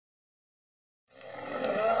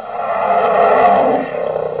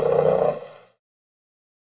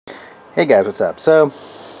Hey guys, what's up? So,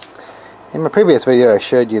 in my previous video I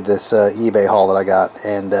showed you this eBay haul that I got,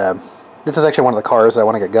 and this is actually one of the cars I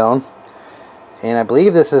want to get going. And I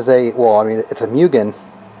believe this is a, well, I mean, it's a Mugen,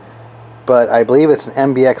 but I believe it's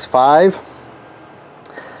an MBX5,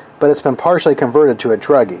 but it's been partially converted to a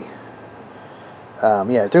Truggy.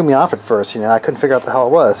 Yeah, it threw me off at first, you know, I couldn't figure out what the hell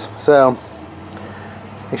it was. So,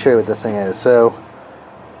 let me show you what this thing is. So,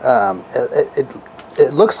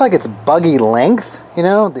 it looks like it's buggy length, you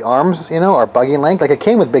know, the arms, you know, are buggy length. Like, it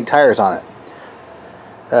came with big tires on it.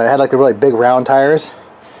 It had like the really big round tires.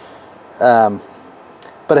 But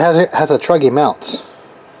it has a Truggy mounts.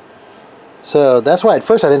 So that's why at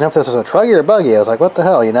first I didn't know if this was a Truggy or a buggy. I was like, what the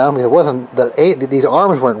hell, you know? I mean, it wasn't, these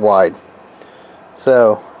arms weren't wide.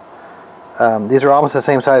 So, these are almost the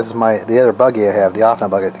same size as the other buggy I have, the off-now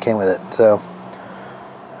buggy that came with it. So,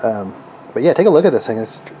 but yeah, take a look at this thing.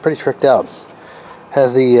 It's pretty tricked out.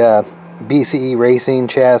 Has the BCE racing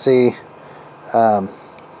chassis. Oh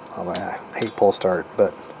man, I hate pull start,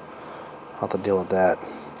 but I'll have to deal with that.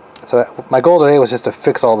 So my goal today was just to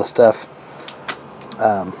fix all the stuff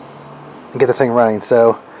and get this thing running.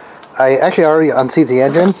 So I actually already unseated the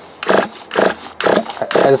engine.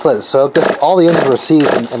 I just let it soak. All the engines were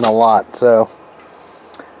seized in the lot. So,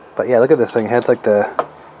 but yeah, look at this thing. It has like the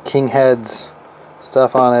king heads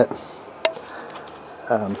stuff on it.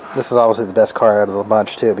 This is obviously the best car out of the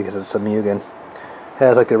bunch too, because it's a Mugen. It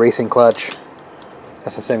has like the racing clutch.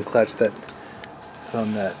 That's the same clutch that is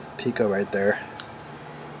on that Pico right there.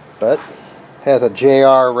 But it has a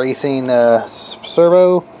JR Racing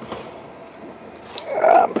servo.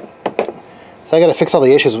 So I got to fix all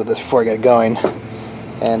the issues with this before I get it going.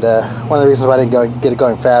 And one of the reasons why I didn't get it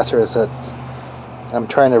going faster is that I'm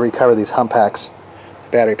trying to recover these hump packs, the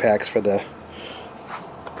battery packs for the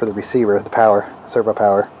receiver, the power, servo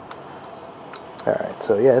power. Alright,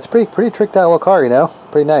 so yeah, it's pretty tricked out little car, you know,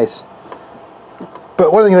 pretty nice.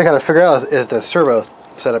 But one of the things I gotta figure out is the servo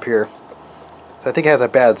setup here. So I think it has a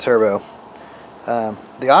bad servo.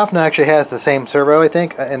 The off-now actually has the same servo, I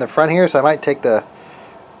think, in the front here, so I might take the,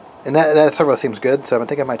 and that servo seems good, so I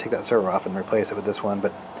think I might take that servo off and replace it with this one.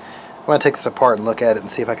 But I'm gonna take this apart and look at it and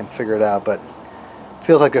see if I can figure it out. But it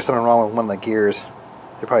feels like there's something wrong with one of the gears.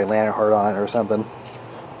 They probably landed hard on it or something.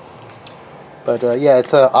 But yeah,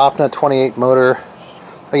 it's a off-now 28 motor.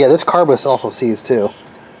 Oh yeah, this carb was also seized too.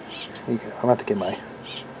 I'm going to have to get my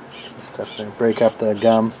stuff there, break up the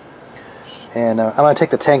gum. And I'm going to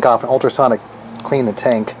take the tank off and ultrasonic clean the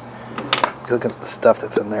tank. Look at the stuff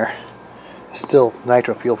that's in there. Still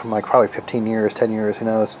nitro fuel from like probably 15 years, 10 years, who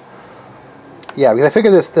knows. Yeah, because I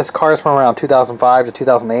figured this car is from around 2005 to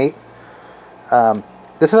 2008.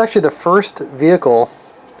 This is actually the first vehicle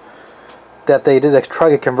that they did a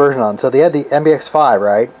Truggy conversion on. So they had the MBX5,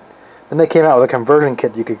 right? Then they came out with a conversion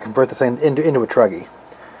kit that you could convert this thing into a Truggy.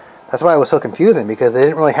 That's why it was so confusing, because they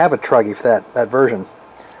didn't really have a Truggy for that version.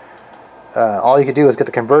 All you could do was get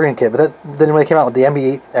the conversion kit. But then when they came out with the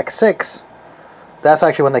MBX6, that's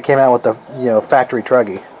actually when they came out with the factory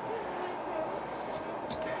Truggy.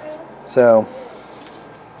 So,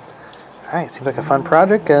 alright, seems like a fun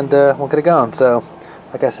project, and we'll get it going. So,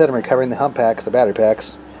 like I said, I'm recovering the hump packs, the battery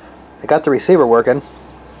packs. I got the receiver working,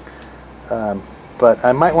 but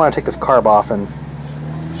I might want to take this carb off and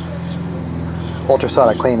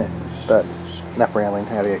ultrasonic clean it. But enough rambling,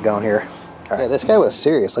 I gotta get going here. All right. Yeah, this guy was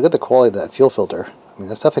serious. Look at the quality of that fuel filter. I mean,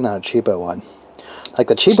 that's definitely not a cheapo one. Like,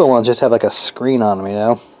 the cheapo ones just have like a screen on them, you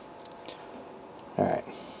know? Alright.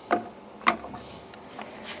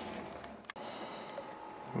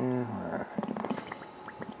 Alright.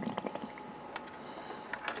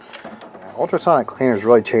 Ultrasonic cleaners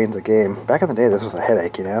really changed the game. Back in the day, this was a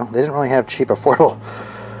headache, you know? They didn't really have cheap, affordable,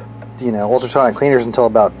 ultrasonic cleaners until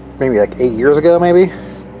about maybe like 8 years ago, maybe.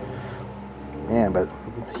 Man, but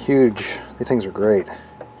huge. These things are great.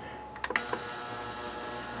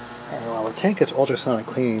 Alright, well, the tank is ultrasonic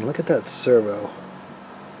cleaning. Look at that servo.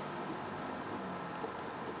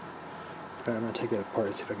 Alright, I'm going to take that apart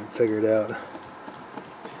and see if I can figure it out.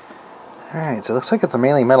 Alright, so it looks like it's a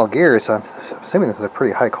mainly metal gear, so I'm assuming this is a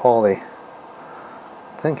pretty high quality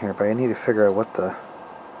thing here, but I need to figure out what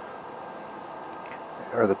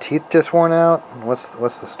are the teeth just worn out? What's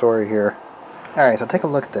the story here? Alright, so take a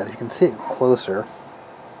look at that. If you can see it closer,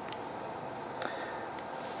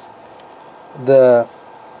 the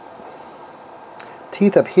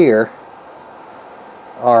teeth up here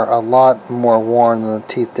are a lot more worn than the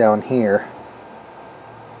teeth down here.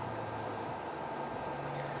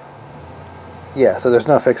 Yeah, so there's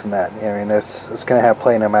no fixing that. I mean, it's going to have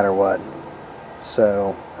play no matter what.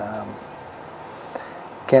 So,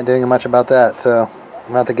 can't do anything much about that. So, I'm going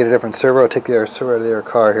to have to get a different servo, take the other servo to the other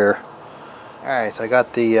car here. Alright, so I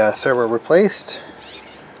got the servo replaced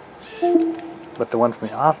with the one from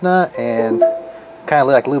the OFNA, and kind of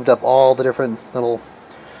like lubed up all the different little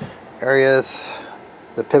areas,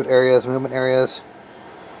 the pivot areas, movement areas,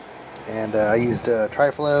 and I used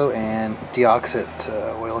Triflow and deoxit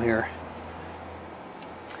oil here.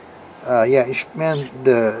 Yeah, man,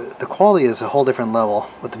 the quality is a whole different level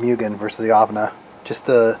with the Mugen versus the OFNA. Just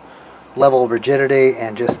the level of rigidity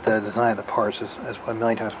and just the design of the parts is a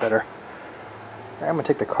million times better. I'm going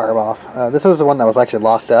to take the carb off. This was the one that was actually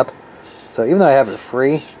locked up, so even though I have it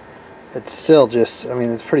free, it's still just, I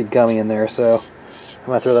mean, it's pretty gummy in there, so I'm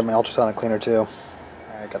going to throw that in my ultrasonic cleaner too.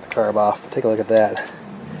 Alright, got the carb off. Take a look at that.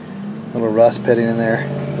 Little rust pitting in there.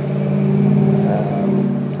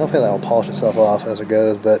 Hopefully that will polish itself off as it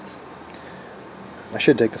goes, but I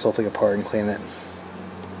should take this whole thing apart and clean it.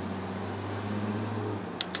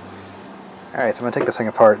 Alright, so I'm going to take this thing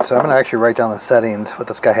apart. So I'm going to actually write down the settings, what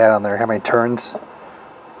this guy had on there, how many turns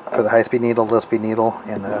for the high-speed needle, low-speed needle,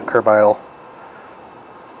 and the curb idle.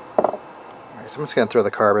 Alright, so I'm just going to throw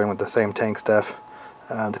the carb in with the same tank stuff.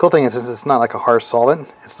 The cool thing is, since it's not like a harsh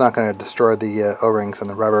solvent, it's not going to destroy the O-rings and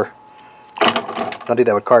the rubber. Don't do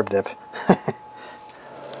that with carb dip.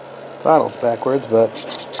 Bottle's backwards, but...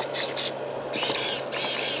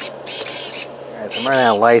 Alright, so I'm running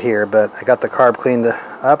out of light here, but I got the carb cleaned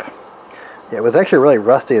up. Yeah, it was actually really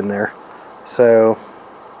rusty in there, so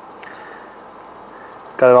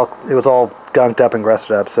got it all. It was all gunked up and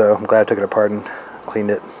rusted up, so I'm glad I took it apart and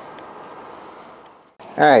cleaned it.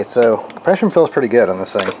 All right, so compression feels pretty good on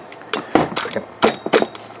this thing. Okay,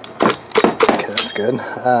 that's good.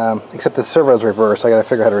 Except the servo is reversed. I got to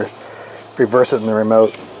figure out how to reverse it in the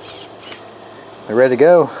remote. We're ready to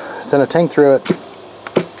go. Send a tank through it.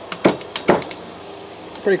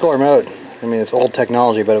 Pretty cool remote. I mean, it's old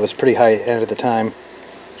technology, but it was pretty high end at the time.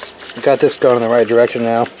 Got this going in the right direction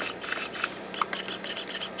now.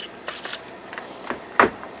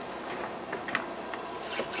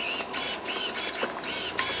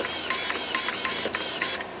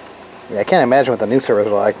 Yeah, I can't imagine what the new servos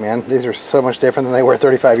are like, man. These are so much different than they were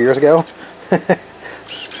 35 years ago.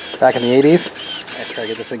 Back in the 80s. I try to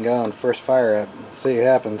get this thing going. First fire up. See what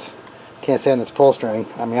happens. Can't stand this pull string.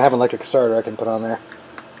 I mean, I have an electric starter I can put on there.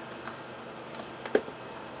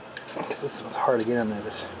 This one's hard to get in there.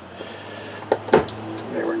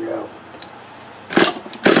 There we go.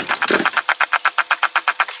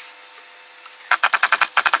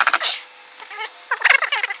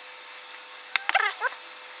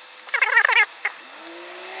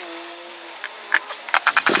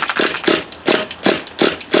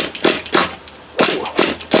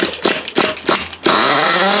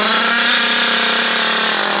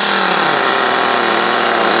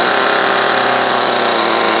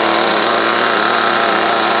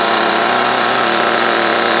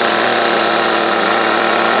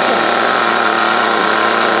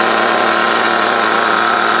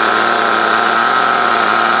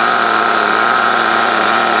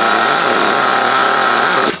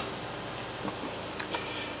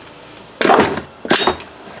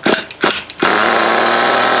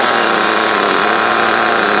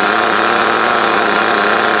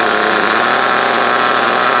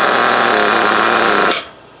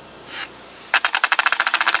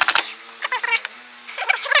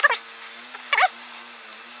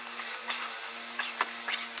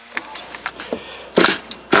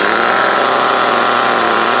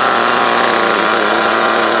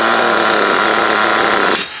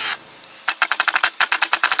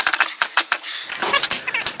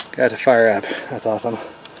 Got to fire up. That's awesome.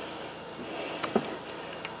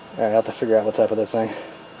 Alright, I'll have to figure out what's up with this thing.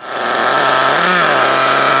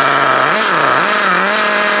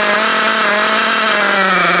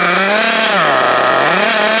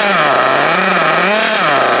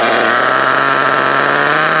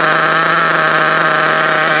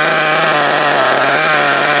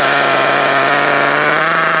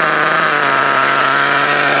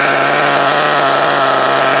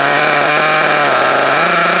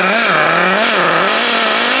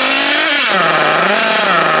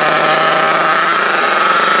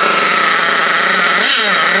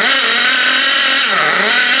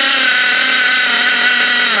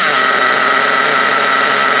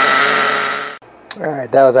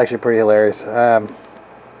 Alright, that was actually pretty hilarious. Yeah,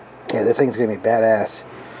 this thing's gonna be badass.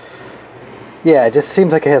 Yeah, it just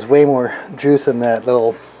seems like it has way more juice than that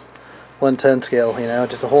little 110 scale, you know,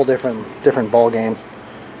 just a whole different ball game.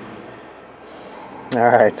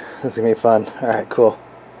 Alright, this is gonna be fun. Alright, cool.